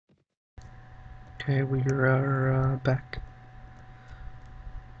Okay, we are back.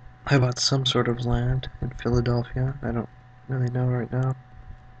 I bought some sort of land in Philadelphia. I don't really know right now.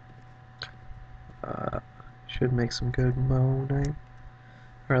 Should make some good money.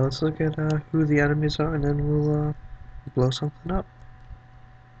 Alright, let's look at who the enemies are and then we'll blow something up.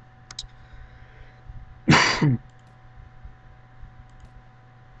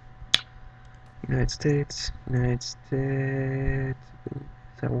 United States is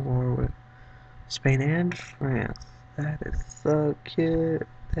at war with Spain and France. That is so cute.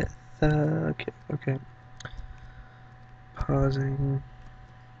 That's so cute. Okay. Pausing.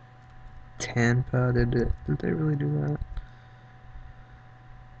 Tampa, did they really do that?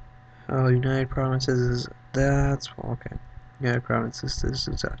 Oh, United Provinces is, that's, okay. United Provinces is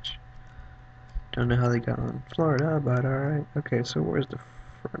Dutch. Don't know how they got on Florida, but alright. Okay, so where's the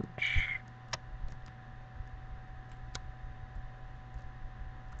French?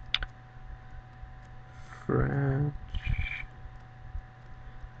 French.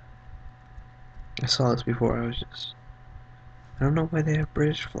 I saw this before, I don't know why they have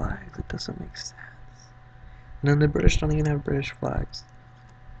British flags, it doesn't make sense. And then the British don't even have British flags.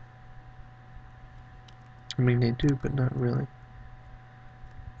 I mean, they do, but not really.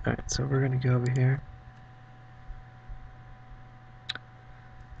 Alright, so we're gonna go over here.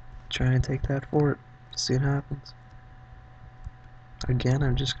 Try and take that fort. See what happens. Again,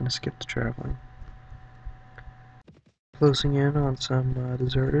 I'm just gonna skip the traveling. Closing in on some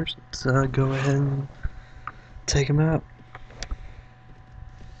deserters. Let's go ahead and take them out.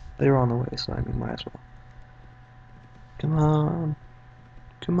 They were on the way, so I mean, might as well.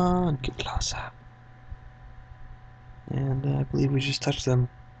 Come on, get closer. And I believe we just touched them.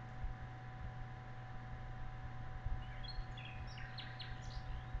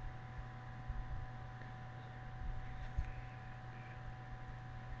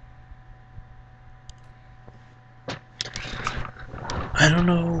 I don't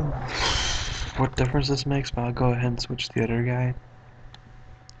know what difference this makes, but I'll go ahead and switch the other guy.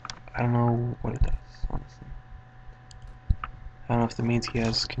 I don't know what it does, honestly. I don't know if that means he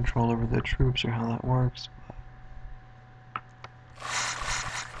has control over the troops or how that works.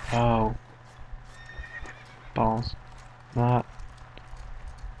 Oh. Balls. Not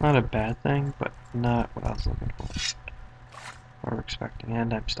a bad thing, but not what I was looking for or expecting,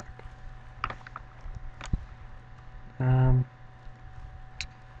 and I'm stuck.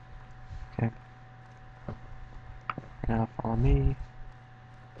 Okay. Now follow me.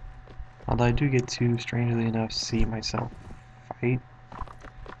 Although I do get to, strangely enough, see myself fight.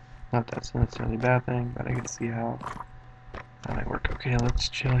 Not that's necessarily a bad thing, but I can see how that might work. Okay, let's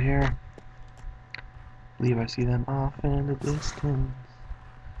chill here. I believe I see them off in the distance.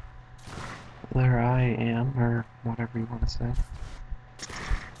 There I am, or whatever you want to say.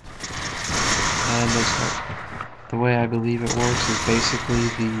 And they start. The way I believe it works is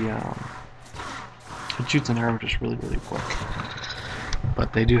basically it shoots an arrow just really quick.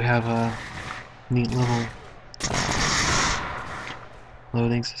 But they do have a neat little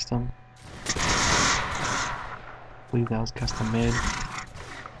loading system. I believe that was custom made.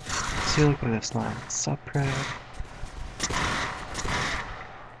 See, look at this line. Subpred.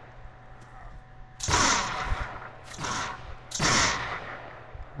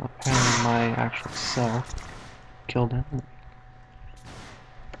 Apparently my actual self killed him.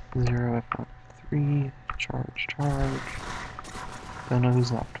 0 F3, charge. Don't know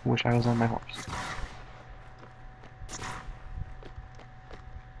who's left. Wish I was on my horse.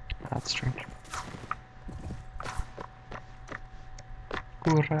 That's strange.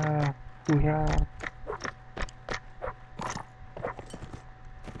 Hoorah! Hoorah!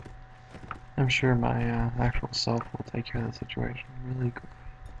 I'm sure my actual self will take care of the situation really quickly.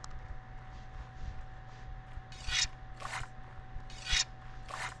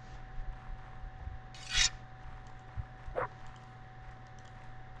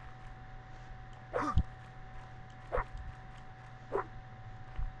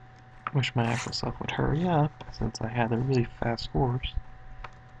 Wish my actual self would hurry up, since I had a really fast horse.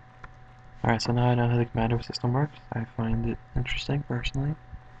 Alright, so now I know how the commando system works. I find it interesting, personally.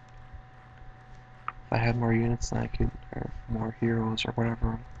 If I had more units, then I could, or more heroes, or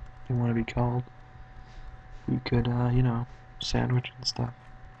whatever you want to be called, you could, you know, sandwich and stuff.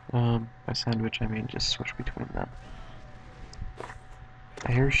 By sandwich, I mean just switch between them.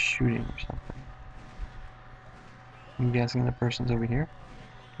 I hear shooting or something. I'm guessing the person's over here?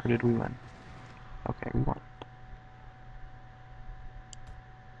 Or did we win? Okay, we won.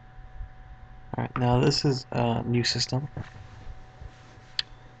 Alright, now this is a new system. You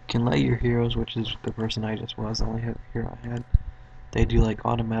can let your heroes, which is the person I just was, the only hero I had, they do like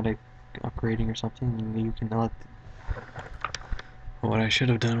automatic upgrading or something, you can elect. What I should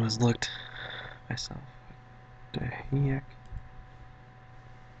have done was looked myself. What the heck?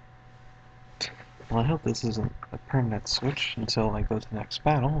 Well, I hope this isn't a permanent switch until I go to the next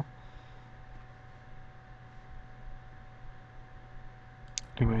battle.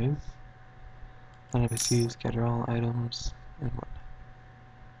 Anyways, then if I see scatter all items and what.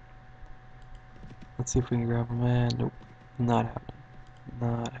 Let's see if we can grab them. And nope, not happening.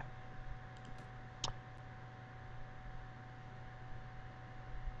 Not happening.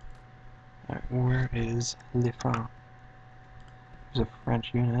 Alright, where is Le Franc? There's a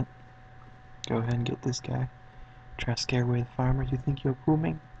French unit. Go ahead and get this guy. Try to scare away the farmers. You think you're cool,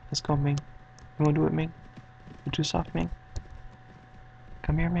 Ming? Let's go, Ming. You wanna do it, Ming? You're too soft, Ming.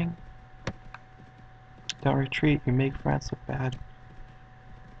 Come here, Ming. Don't retreat. You make France look bad.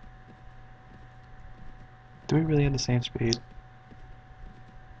 Do we really have the same speed?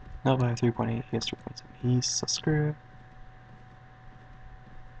 No, but I have 3.8. He has 3.7. He's a screw.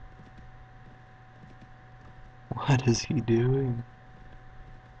 What is he doing?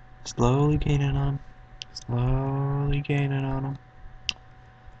 Slowly gaining on him. Slowly gaining on him.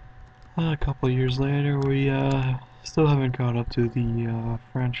 A couple years later, we still haven't caught up to the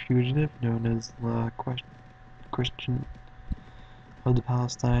French fugitive known as the Christian of the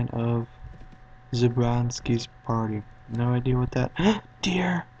Palestine of Zabransky's party. No idea what that.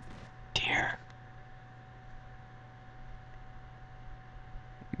 Deer! Deer!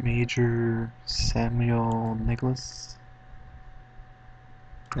 Major Samuel Nicholas.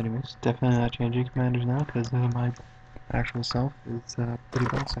 Anyways, definitely not changing commanders now because my actual self is pretty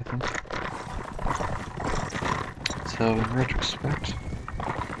boss, I think. So in retrospect,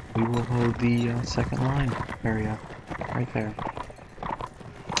 we will hold the second line area right there.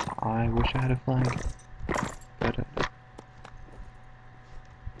 I wish I had a flag, but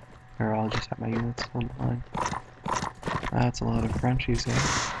or I'll just have my units hold the line. That's a lot of Frenchies here.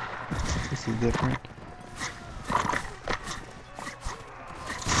 This is different.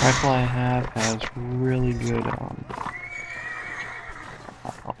 Rifle I have has really good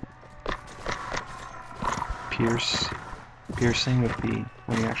piercing with the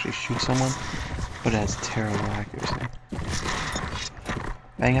when you actually shoot someone, but it has terrible accuracy.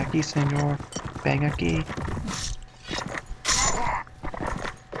 Bangaki, senor. Bangaki.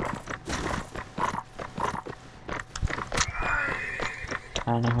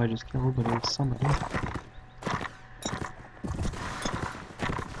 I don't know who I just killed, but it was somebody.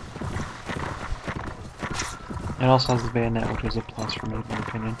 It also has the bayonet, which is a plus for me, in my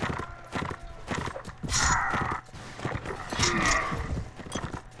opinion.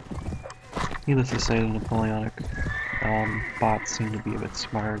 Needless to say, the Napoleonic bots seem to be a bit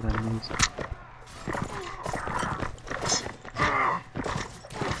smarter than these.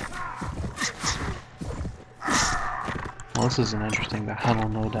 Well, this is an interesting battle,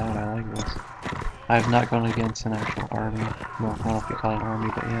 no doubt. I like this. I have not gone against an actual army. Well, I don't know if you call it an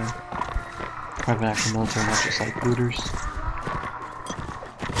army, but yeah. I have an actual military, not just like looters.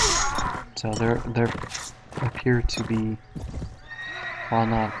 So they appear to be, while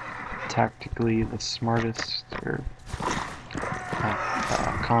not tactically the smartest or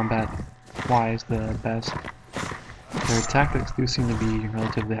combat-wise the best, their tactics do seem to be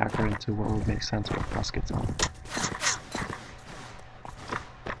relatively accurate to what would make sense with muskets on.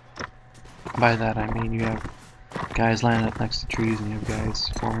 By that I mean you have guys lining up next to trees and you have guys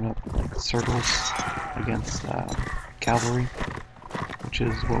forming up like circles against cavalry, which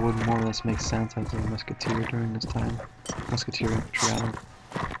is what would more or less make sense as a musketeer during this time. Musketeer infantry, I don't know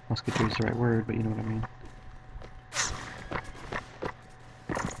if musketeer is the right word, but you know what I mean.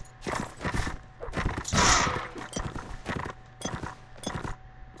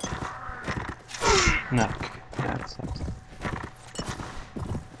 No, yeah, that sucks.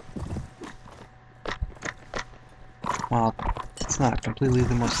 Well, it's not completely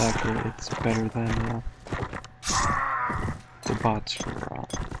the most accurate, it's better than the bots for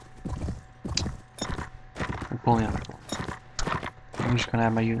Napoleonic. I'm just gonna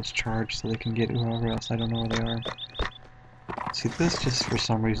have my units charged so they can get whoever else I don't know where they are. See, this just for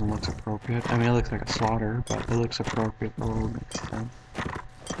some reason looks appropriate. I mean, it looks like a slaughter, but it looks appropriate for what would make sense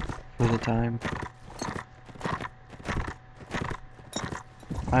for the time.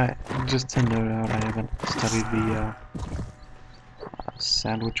 Just to note out, I haven't studied the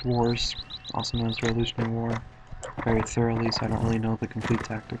Sandwich Wars, also known as Revolutionary War, very thoroughly, so I don't really know the complete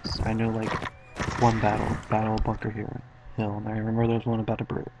tactics. I know like one Battle of Bunker Hill, and I remember there was one about a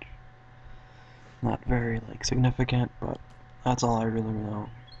bridge. Not very like significant, but that's all I really know.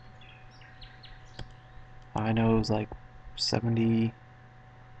 I know it was like 70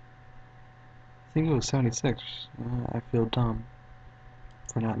 think it was 76. I feel dumb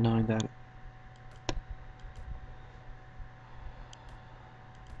for not knowing that.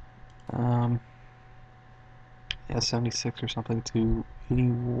 Yeah, 76 or something to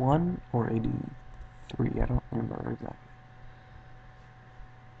 81 or 83. I don't remember exactly.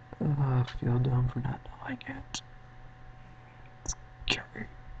 I feel dumb for not knowing it. It's scary.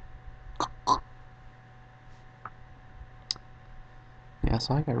 Yeah,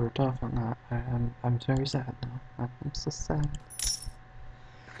 so I got ripped off on that. I'm very sad now. I'm so sad.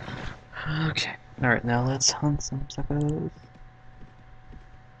 Okay. Alright, now let's hunt some suckers.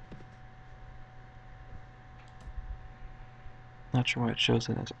 Not sure why it shows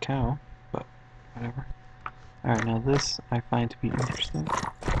it as a cow, but whatever. Alright, now this I find to be interesting.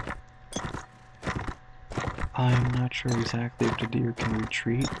 I'm not sure exactly if the deer can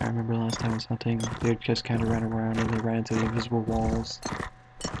retreat. I remember last time I was hunting, they'd just kind of run around and they ran into the invisible walls.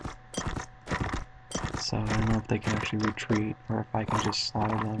 So I don't know if they can actually retreat or if I can just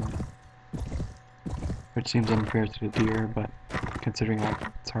slaughter them. Which seems unfair to the deer, but considering like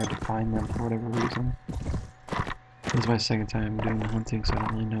it's hard to find them for whatever reason. This is my second time doing the hunting, so I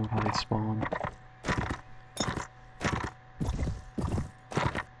don't really know how they spawn.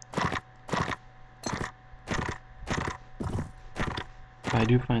 But I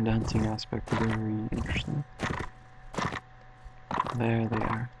do find the hunting aspect very interesting. There they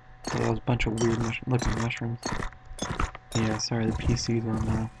are. So that was a bunch of weird looking mushrooms. Yeah, sorry, the PC's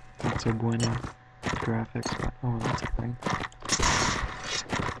on not so bueno graphics, but oh, that's a thing.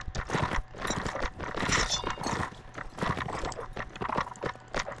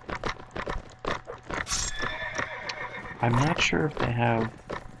 I'm not sure if they have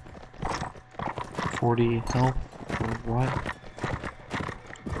 40 health or what.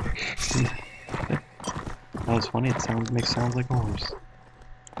 That was funny, it makes sounds like a horse.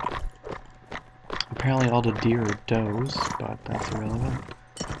 Apparently all the deer are does, but that's irrelevant.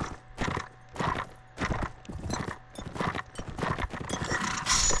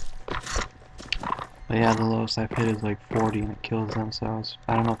 But yeah, the lowest I've hit is like 40 and it kills them, so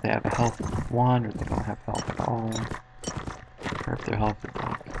I don't know if they have a health of 1 or they don't have health at all. Or if their health is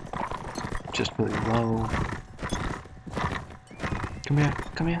like just really low. Come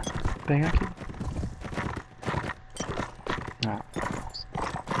here, bang, I keep. No.